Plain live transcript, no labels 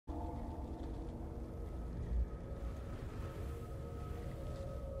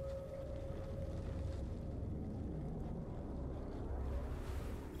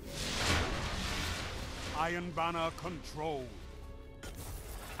Iron Banner control.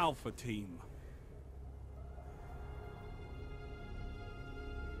 Alpha Team.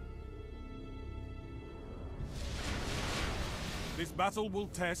 This battle will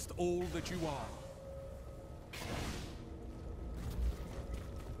test all that you are.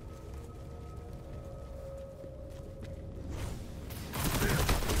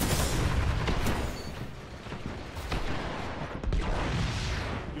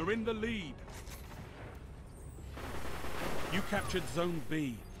 You're in the lead. You captured Zone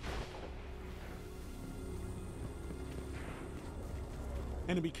B.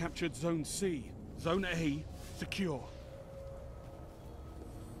 Enemy captured Zone C. Zone A secure.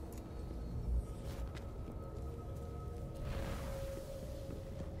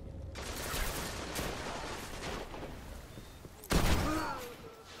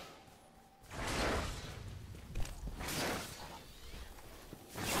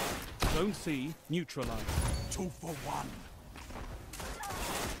 Zone C neutralized. 2 for 1.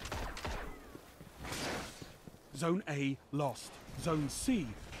 Zone A lost. Zone C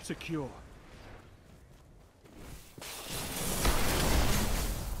secure.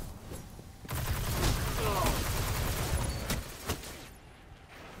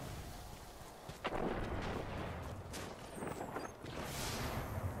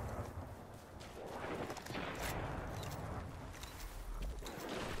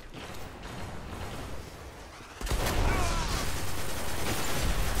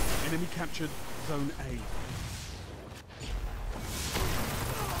 Enemy captured Zone A.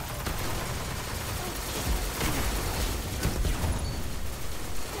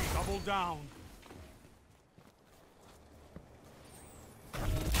 Double down.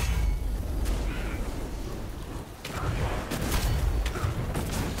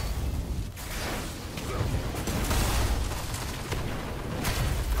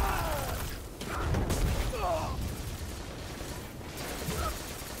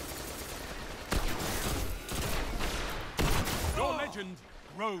 Your legend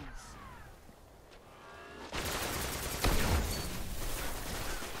grows.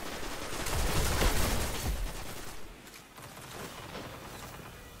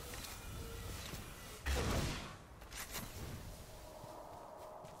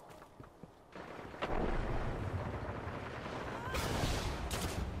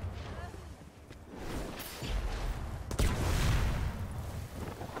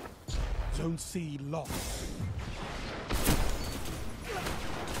 Zone C lost.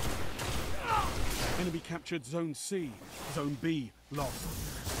 Enemy captured Zone C. Zone B lost.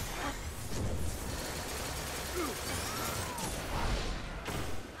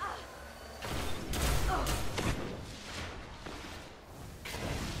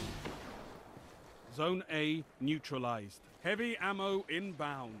 Zone A neutralized. Heavy ammo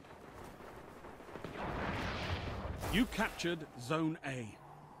inbound. You captured Zone A.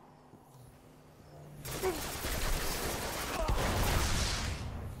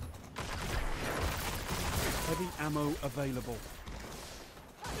 Heavy ammo available.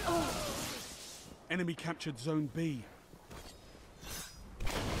 Enemy captured Zone B.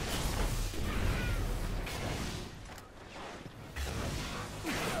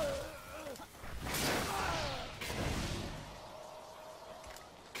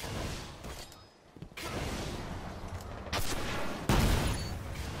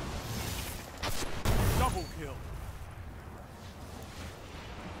 Double kill.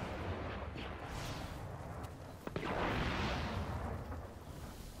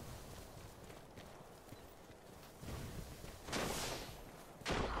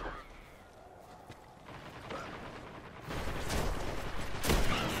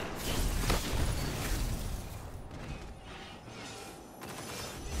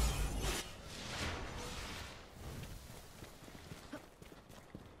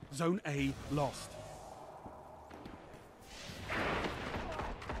 Zone A lost.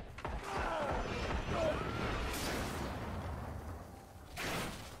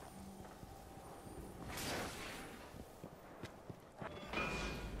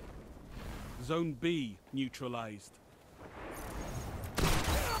 Zone B neutralized. 2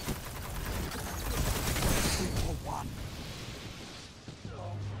 for 1.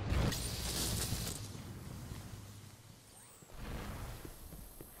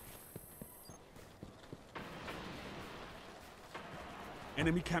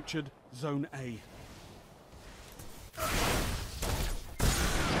 Enemy captured Zone A.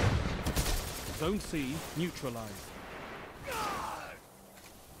 Zone C neutralized.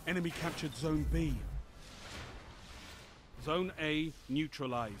 Enemy captured Zone B. Zone A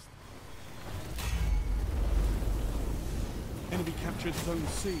neutralized. Enemy captured Zone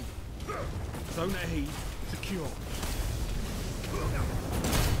C. Zone A secure.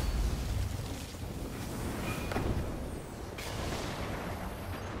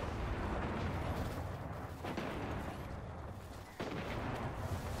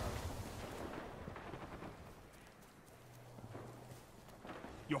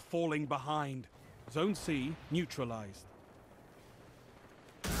 You're falling behind. Zone C neutralized.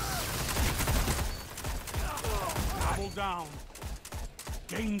 Double down.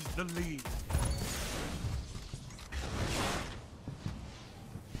 Gained the lead.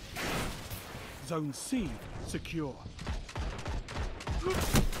 Zone C secure.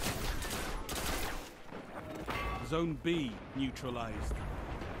 Zone B neutralized.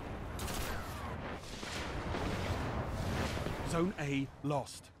 Zone A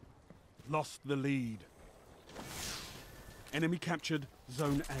lost. Lost the lead. Enemy captured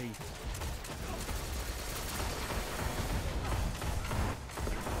Zone A.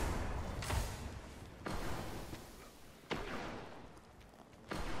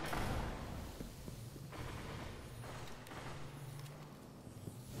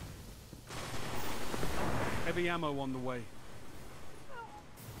 Heavy ammo on the way.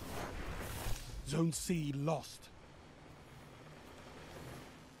 Zone C lost.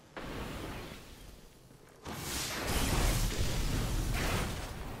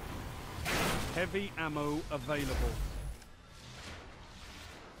 Heavy ammo available.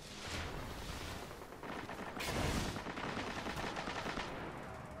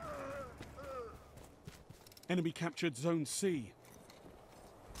 Enemy captured Zone C.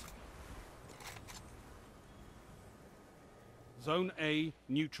 Zone A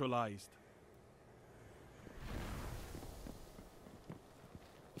neutralized.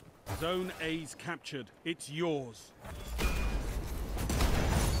 Zone A's captured. It's yours.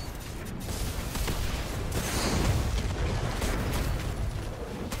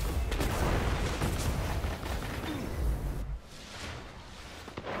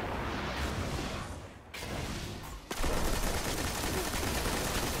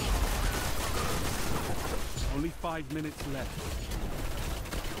 Only 5 minutes left.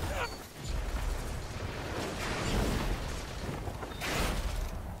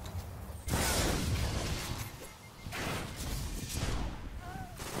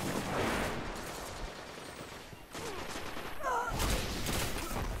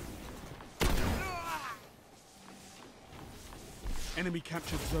 Enemy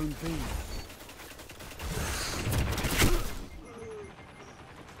captured Zone B.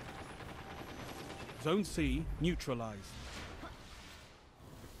 Zone C neutralized.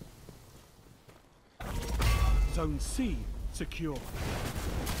 Zone C secure.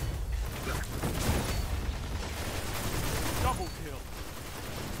 Double kill.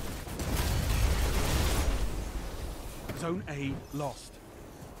 Zone A lost.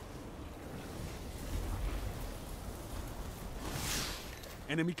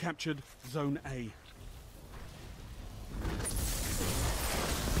 Enemy captured Zone A.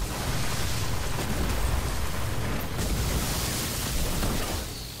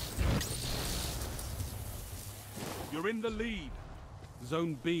 You're in the lead.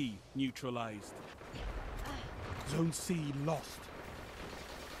 Zone B neutralized. Zone C lost.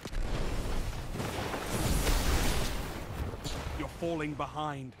 You're falling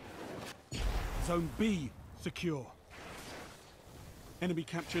behind. Zone B secure. Enemy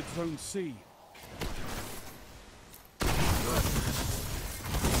captured Zone C.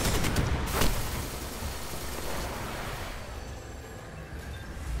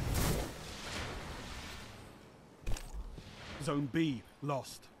 Zone B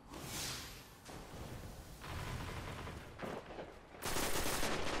lost.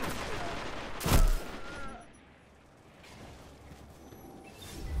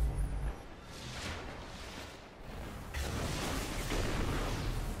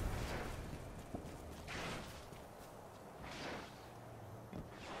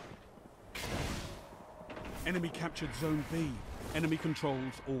 Enemy captured Zone B. Enemy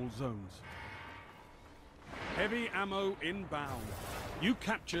controls all zones. Heavy ammo inbound. You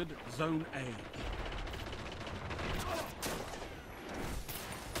captured Zone A.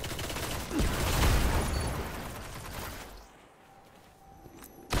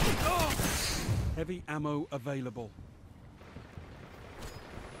 Heavy ammo available.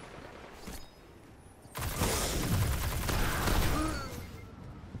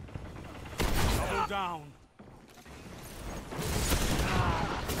 Double down.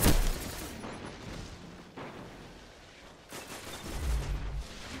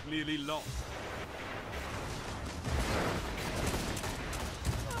 Nearly lost.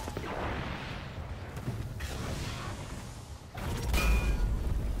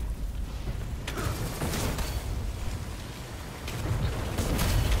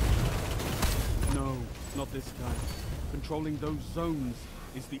 Not this time. Controlling those zones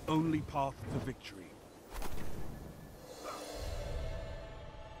is the only path to victory.